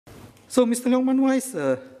So Mr. Leong Mun Wai's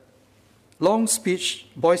long speech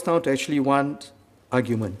boils down to actually one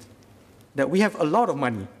argument, that we have a lot of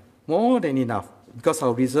money, more than enough, because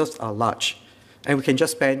our reserves are large, and we can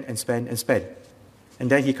just spend and spend and spend. And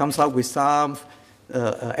then he comes up with some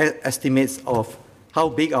estimates of how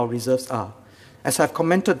big our reserves are. As I've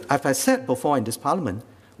said before in this Parliament,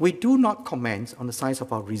 we do not comment on the size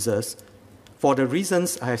of our reserves for the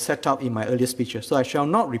reasons I have set out in my earlier speeches, so I shall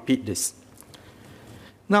not repeat this.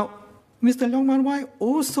 Now, Mr. Leong Mun Wai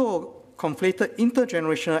also conflated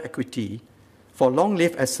intergenerational equity for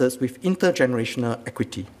long-lived assets with intergenerational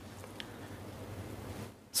equity.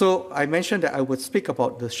 So I mentioned that I would speak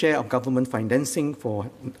about the share of government financing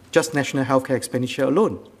for just national healthcare expenditure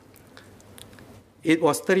alone. It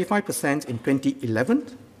was 35% in 2011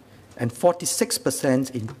 and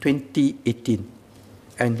 46% in 2018,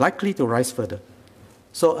 and likely to rise further.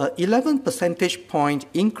 So an 11 percentage point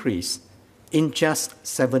increase in just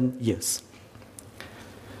 7 years.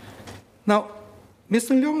 Now,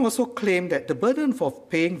 Mr. Leong also claimed that the burden for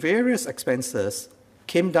paying various expenses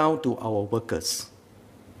came down to our workers.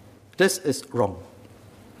 This is wrong.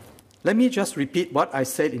 Let me just repeat what I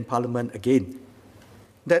said in Parliament again,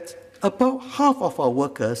 that about half of our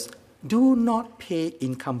workers do not pay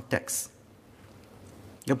income tax.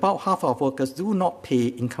 About half of workers do not pay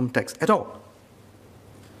income tax at all.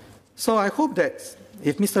 So I hope that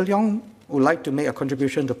if Mr. Leong would like to make a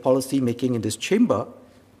contribution to policy making in this chamber,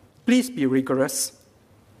 please be rigorous.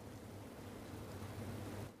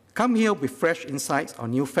 Come here with fresh insights or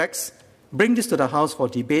new facts. Bring this to the House for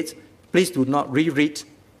debate. Please do not reread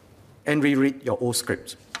your old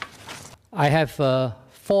script. I have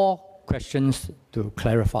 4 questions to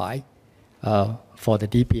clarify for the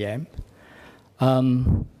DPM.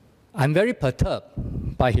 I'm very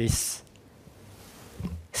perturbed by his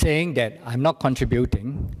saying that I'm not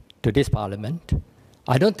contributing to this Parliament.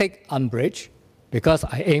 I don't take umbrage because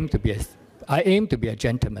I aim to be a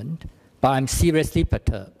gentleman, but I'm seriously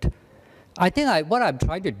perturbed. I think what I'm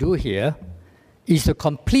trying to do here is to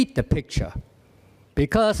complete the picture,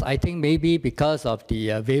 because I think maybe because of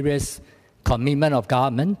the various commitment of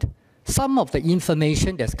government, some of the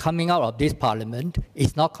information that's coming out of this Parliament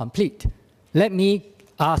is not complete. Let me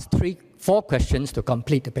ask 4 questions to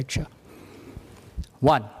complete the picture.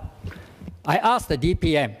 1, I asked the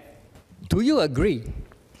DPM, do you agree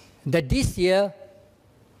that this year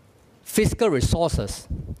fiscal resources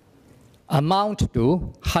amount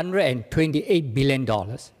to $128 billion?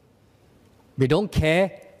 We don't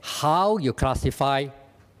care how you classify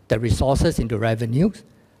the resources into revenues,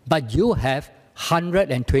 but you have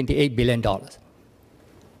 $128 billion.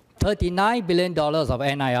 $39 billion of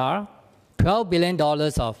NIR, $12 billion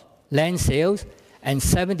of land sales, and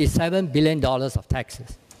 $77 billion of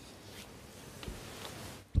taxes.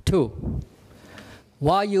 2,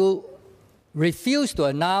 while you refuse to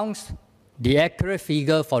announce the accurate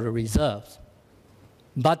figure for the reserves,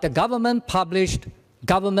 but the government published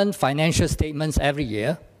government financial statements every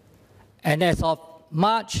year, and as of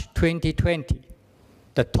March 2020,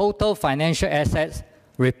 the total financial assets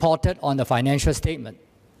reported on the financial statement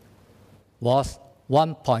was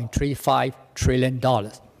 $1.35 trillion.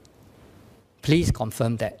 Please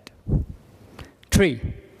confirm that. 3,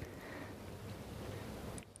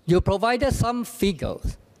 you provided some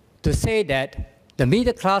figures to say that the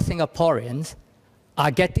middle-class Singaporeans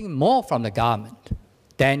are getting more from the government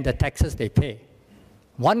than the taxes they pay.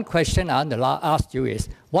 One question I want to ask you is,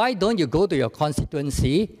 why don't you go to your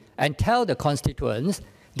constituency and tell the constituents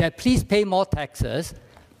that please pay more taxes,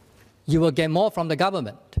 you will get more from the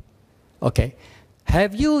government? Okay.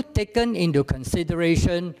 Have you taken into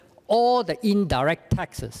consideration all the indirect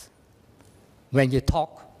taxes when you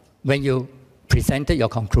presented your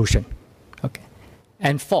conclusion? Okay.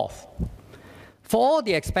 And 4th, for all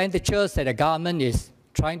the expenditures that the government is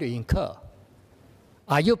trying to incur,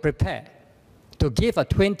 are you prepared to give a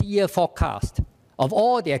 20-year forecast of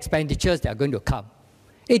all the expenditures that are going to come?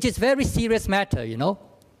 It is a very serious matter, you know.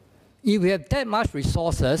 If we have that much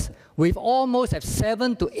resources, we almost have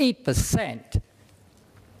 7 to 8%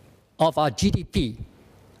 of our GDP,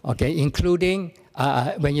 okay, including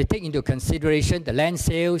when you take into consideration the land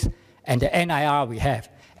sales and the NIR we have.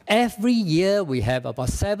 Every year we have about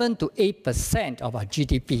 7 to 8% of our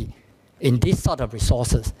GDP in this sort of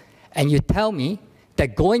resources. And you tell me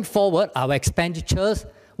that going forward, our expenditures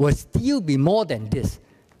will still be more than this.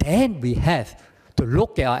 Then we have to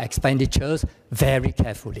look at our expenditures very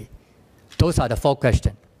carefully. Those are the 4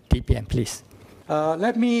 questions. DPM, please.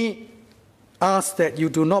 Let me ask that you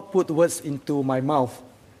do not put words into my mouth.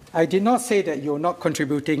 I did not say that you're not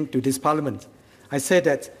contributing to this Parliament. I said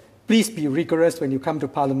that please be rigorous when you come to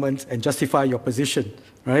Parliament and justify your position,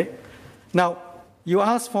 right? Now, you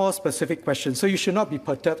asked for specific questions, so you should not be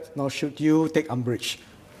perturbed, nor should you take umbrage.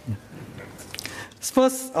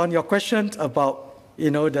 First, on your question about,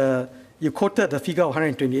 you quoted the figure of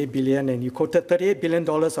 128 billion, and you quoted $38 billion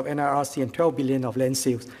of NRRC and 12 billion of land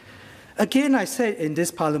sales. Again, I said in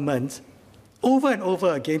this parliament, over and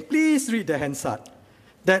over again, please read the Hansard,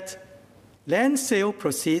 that land sale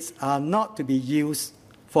proceeds are not to be used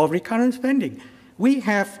for recurrent spending. We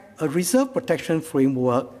have a reserve protection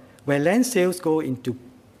framework where land sales go into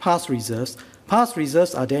past reserves. Past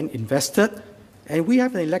reserves are then invested, and we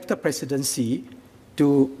have an elected presidency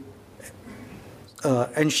to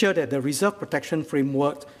ensure that the reserve protection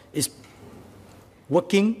framework is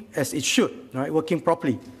working as it should, right? Working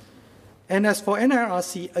properly. And as for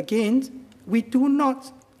NRRC, again, we do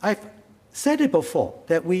not, I've said it before,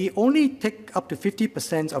 that we only take up to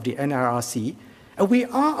 50% of the NRRC, and we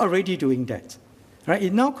are already doing that. Right?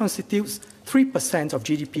 It now constitutes 3% of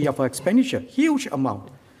GDP of our expenditure, huge amount,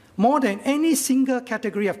 more than any single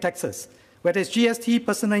category of taxes, whether it's GST,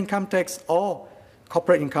 personal income tax, or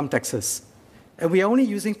corporate income taxes. And we are only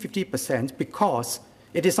using 50% because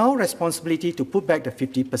it is our responsibility to put back the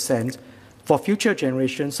 50% for future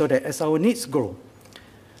generations so that as our needs grow.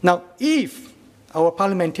 Now, if our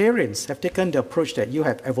parliamentarians have taken the approach that you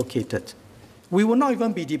have advocated, we will not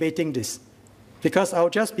even be debating this because we'll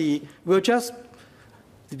just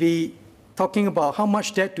be talking about how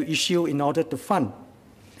much debt to issue in order to fund.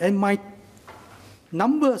 And my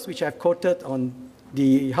numbers which I've quoted on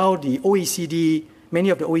how the OECD, many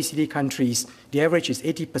of the OECD countries, the average is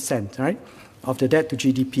 80%, right, of the debt to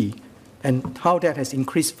GDP, and how that has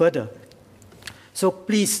increased further. So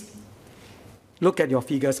please look at your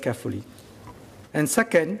figures carefully. And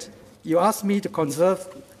second, you asked me to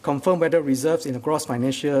confirm whether reserves in the gross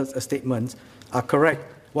financial statements are correct.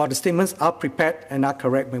 Well, the statements are prepared and are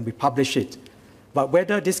correct when we publish it. But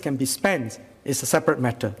whether this can be spent is a separate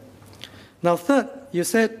matter. Now, third, you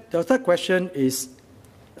said, the third question is,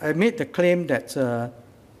 I made the claim that,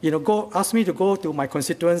 ask me to go to my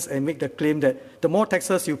constituents and make the claim that the more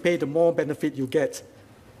taxes you pay, the more benefit you get.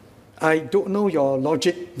 I don't know your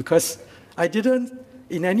logic because I didn't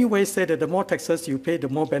in any way say that the more taxes you pay, the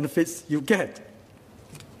more benefits you get.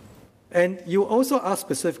 And you also asked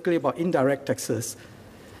specifically about indirect taxes.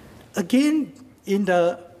 Again,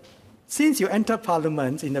 since you entered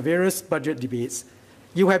Parliament in the various budget debates,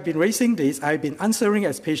 you have been raising this. I've been answering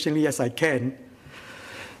as patiently as I can.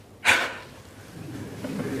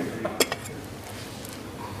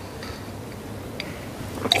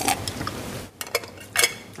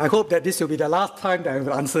 I hope that this will be the last time that I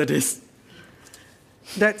will answer this.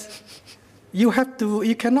 That you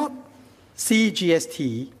cannot see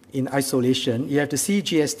GST in isolation. You have to see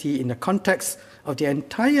GST in the context of the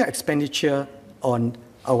entire expenditure on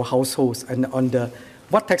our households and on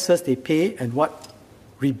what taxes they pay and what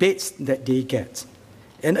rebates that they get.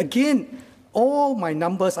 And again, all my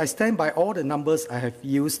numbers, I stand by all the numbers I have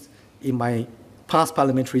used in my past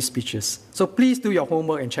parliamentary speeches. So please do your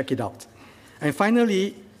homework and check it out. And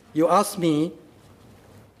finally, you asked me,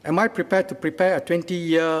 am I prepared to prepare a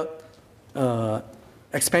 20-year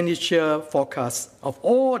expenditure forecast of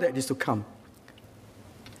all that is to come?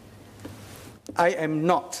 I am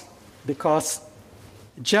not, because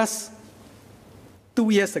just 2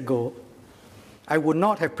 years ago, I would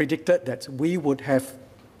not have predicted that we would have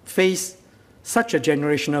faced such a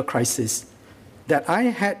generational crisis, that I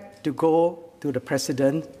had to go to the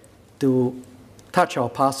President to touch our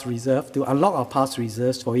past reserve, to unlock our past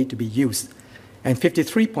reserves for it to be used. And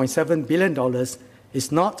 $53.7 billion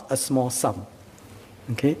is not a small sum.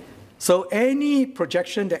 Okay? So any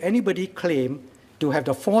projection that anybody claim to have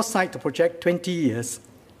the foresight to project 20 years,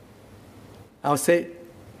 I'll say,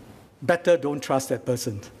 better don't trust that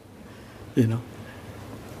person.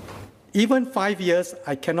 Even 5 years,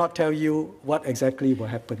 I cannot tell you what exactly will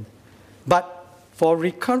happen. But for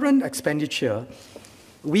recurrent expenditure,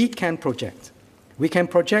 we can project. We can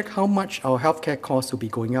project how much our healthcare costs will be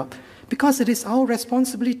going up because it is our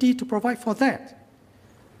responsibility to provide for that.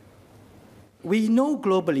 We know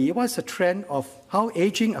globally what's the trend of how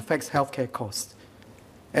aging affects healthcare costs.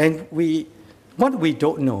 And what we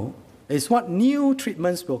don't know is what new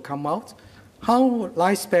treatments will come out, how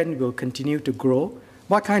lifespan will continue to grow,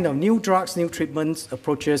 what kind of new drugs, new treatments,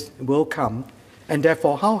 approaches will come, and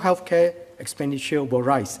therefore how healthcare expenditure will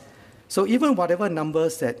rise. So even whatever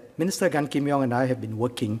numbers that Minister Gan Kim Yong and I have been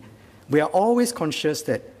working, we are always conscious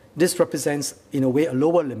that this represents, in a way, a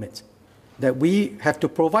lower limit, that we have to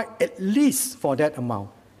provide at least for that amount,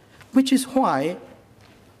 which is why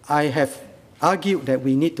I have argued that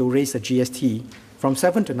we need to raise the GST from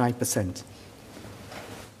 7 to 9%.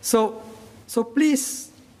 So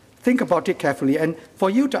please think about it carefully. And for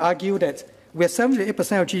you to argue that where 78%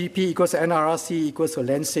 of GDP equals to NRRC equals to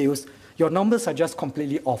land sales, your numbers are just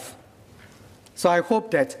completely off. So I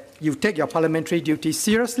hope that you take your parliamentary duty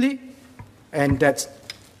seriously and that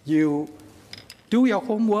you do your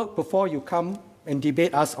homework before you come and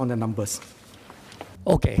debate us on the numbers.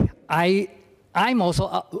 Okay, I'm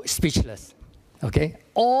also speechless. Okay,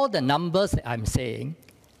 all the numbers that I'm saying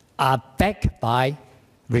are backed by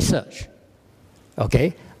research.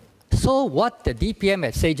 Okay, so what the DPM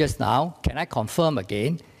has said just now, can I confirm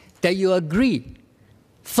again, that you agree,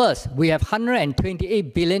 first, we have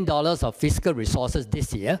 $128 billion of fiscal resources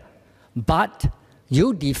this year, but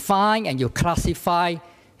you define and you classify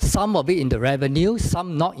some of it in the revenue,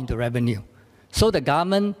 some not in the revenue. So the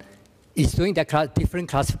government is doing that different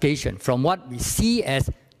classification from what we see as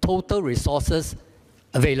total resources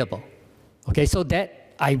available. Okay, so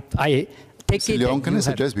that I take Mr. it. Leong, can I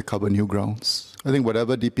suggest we cover new grounds? I think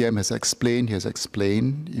whatever DPM has explained, he has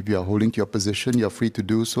explained. If you are holding to your position, you're free to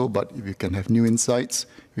do so, but if you can have new insights,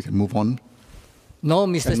 we can move on. No,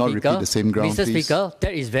 Mr. And not Speaker, repeat the same ground, Mr. please. Speaker,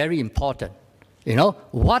 that is very important. You know,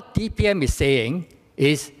 what DPM is saying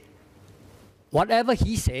is whatever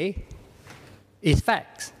he say is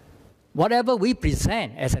facts. Whatever we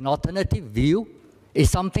present as an alternative view is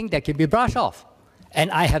something that can be brushed off. And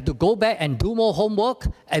I have to go back and do more homework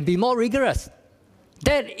and be more rigorous.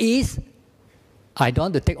 That is, I don't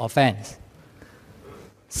want to take offense,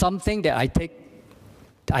 something that I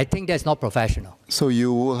think that's not professional. So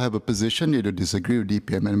you will have a position, you disagree with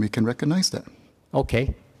DPM, and we can recognize that.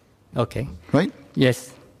 Okay, okay. Right?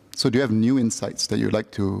 Yes. So do you have new insights that you'd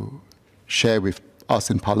like to share with us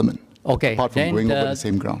in Parliament? Okay. Apart from going over the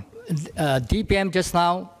same ground. DPM just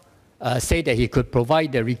now said that he could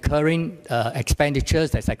provide the recurring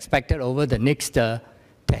expenditures that's expected over the next 10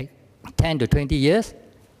 to 20 years.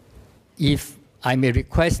 If I may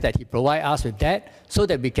request that he provide us with that so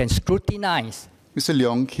that we can scrutinize. Mr.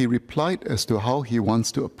 Leong, he replied as to how he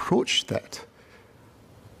wants to approach that.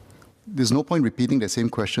 There's no point repeating the same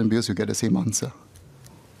question because you get the same answer.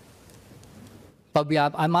 But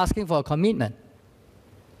I'm asking for a commitment.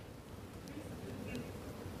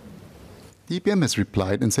 DPM has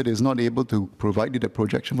replied and said it's not able to provide you the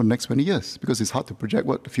projection for the next 20 years because it's hard to project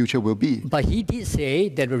what the future will be. But he did say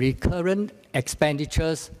that the recurrent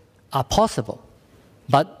expenditures are possible.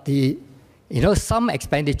 But some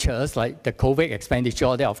expenditures, like the COVID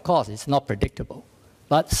expenditure, there, of course, it's not predictable.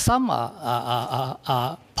 But some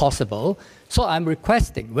are possible. So I'm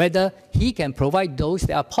requesting whether he can provide those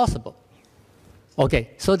that are possible. Okay,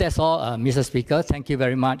 so that's all, Mr. Speaker. Thank you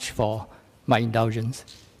very much for my indulgence.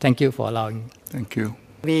 Thank you for allowing me. Thank you.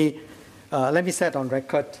 Let me set on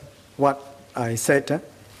record what I said,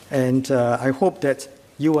 and I hope that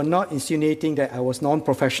you are not insinuating that I was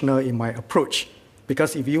non-professional in my approach,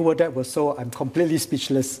 because if you were that was so, I'm completely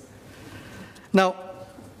speechless. Now,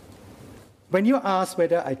 when you asked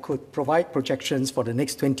whether I could provide projections for the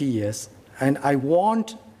next 20 years, and I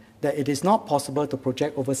warned that it is not possible to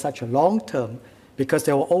project over such a long term because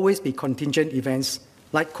there will always be contingent events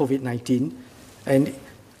like COVID-19, and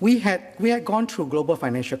we had gone through global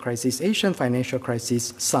financial crisis, Asian financial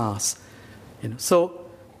crisis, SARS. So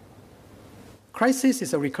crisis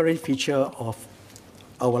is a recurring feature of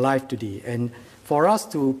our life today. And for us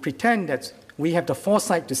to pretend that we have the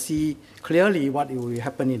foresight to see clearly what will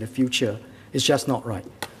happen in the future is just not right.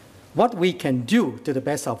 What we can do to the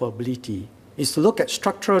best of our ability is to look at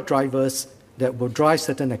structural drivers that will drive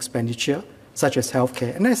certain expenditure, such as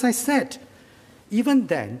healthcare. And as I said, even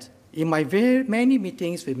then, in my very many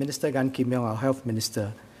meetings with Minister Gan Kim Yong, our health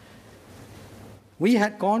minister, we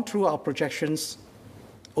had gone through our projections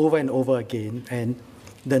over and over again, and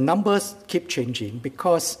the numbers keep changing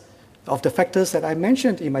because of the factors that I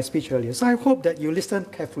mentioned in my speech earlier. So I hope that you listen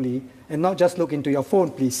carefully and not just look into your phone,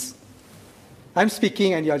 please. I'm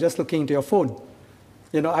speaking and you're just looking into your phone.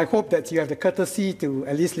 I hope that you have the courtesy to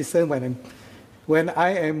at least listen when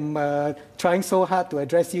I am trying so hard to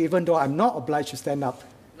address you, even though I'm not obliged to stand up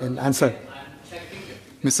and answer.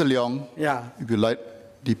 Mr. Leong, if you like,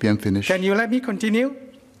 DPM finish. Can you let me continue?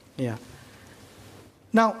 Yeah.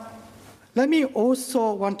 Now, let me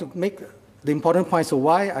also want to make the important points of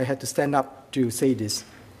why I had to stand up to say this.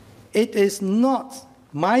 It is not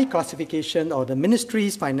my classification or the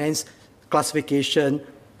ministry's finance classification,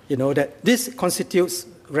 that this constitutes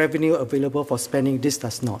revenue available for spending. This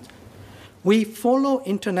does not. We follow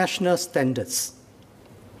international standards.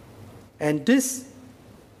 And this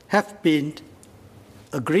have been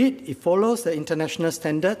agreed. It follows the international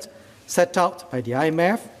standards set out by the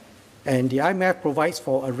IMF, and the IMF provides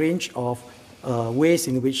for a range of ways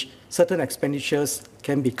in which certain expenditures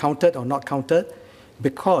can be counted or not counted.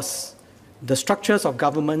 because the structures of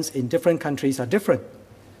governments in different countries are different.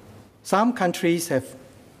 Some countries have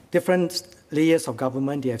different layers of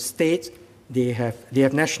government. They have state, they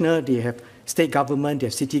have national, they have state government, they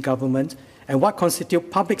have city government, and what constitutes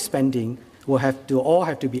public spending will all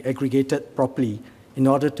have to be aggregated properly in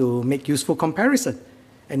order to make useful comparison.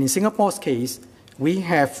 And in Singapore's case, we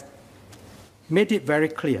have made it very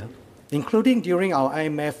clear, including during our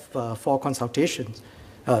IMF 4 consultations,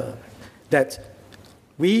 that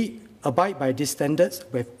we abide by these standards.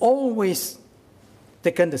 We've always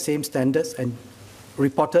taken the same standards and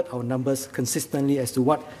reported our numbers consistently as to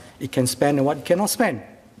what it can spend and what it cannot spend.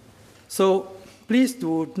 So please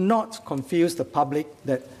do not confuse the public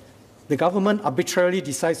that the government arbitrarily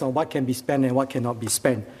decides on what can be spent and what cannot be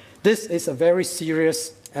spent. This is a very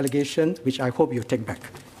serious allegation, which I hope you take back.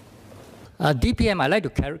 DPM, I'd like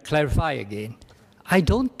to clarify again. I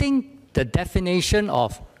don't think the definition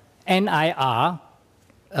of NIR,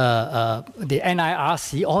 the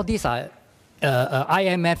NIRC, all these are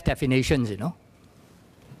IMF definitions, you know.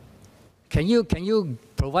 Can you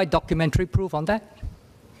provide documentary proof on that?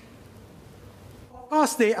 Of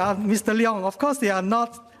course they are, Mr. Leong. Of course they are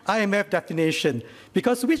not IMF definition,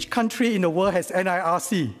 because which country in the world has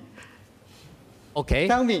NIRC? Okay.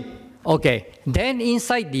 Tell me. Okay. Then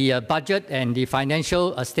inside the budget and the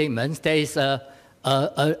financial statements, there is a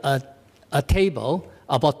table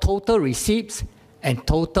about total receipts and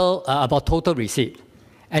about total receipt.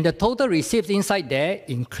 And the total receipts inside there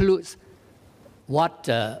includes what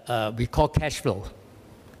we call cash flow.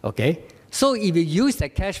 Okay? So if you use the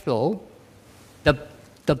cash flow,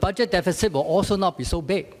 the budget deficit will also not be so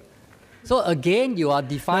big. So again, you are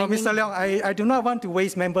defining... No, Mr. Leong, I do not want to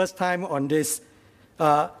waste members' time on this.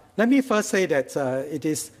 Let me first say that it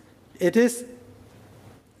is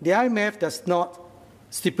the IMF does not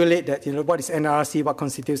stipulate that, you know, what is NRC, what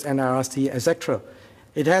constitutes NRC, etc.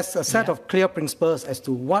 It has a set of clear principles as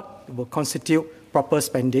to what will constitute proper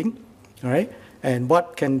spending, all right, and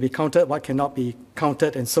what can be counted, what cannot be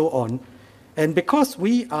counted, and so on. And because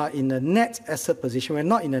we are in a net asset position, we're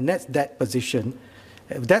not in a net debt position,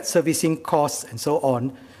 debt servicing costs and so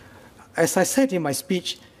on, as I said in my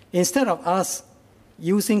speech, instead of us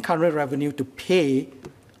using current revenue to pay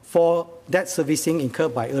for debt servicing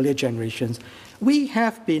incurred by earlier generations, we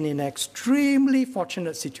have been in an extremely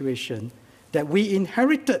fortunate situation that we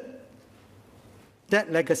inherited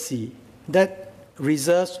that legacy, that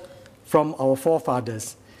reserves from our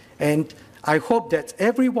forefathers. And I hope that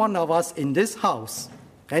every one of us in this House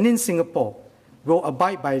and in Singapore will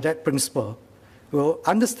abide by that principle, will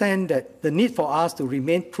understand that the need for us to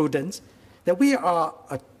remain prudent, that we are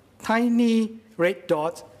a tiny red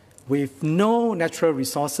dot with no natural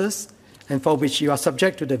resources and for which you are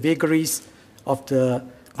subject to the vagaries of the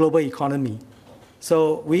global economy.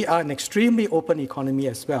 So we are an extremely open economy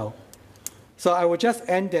as well. So I will just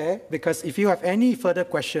end there, because if you have any further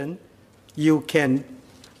question, you can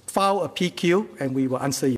file a PQ and we will answer you.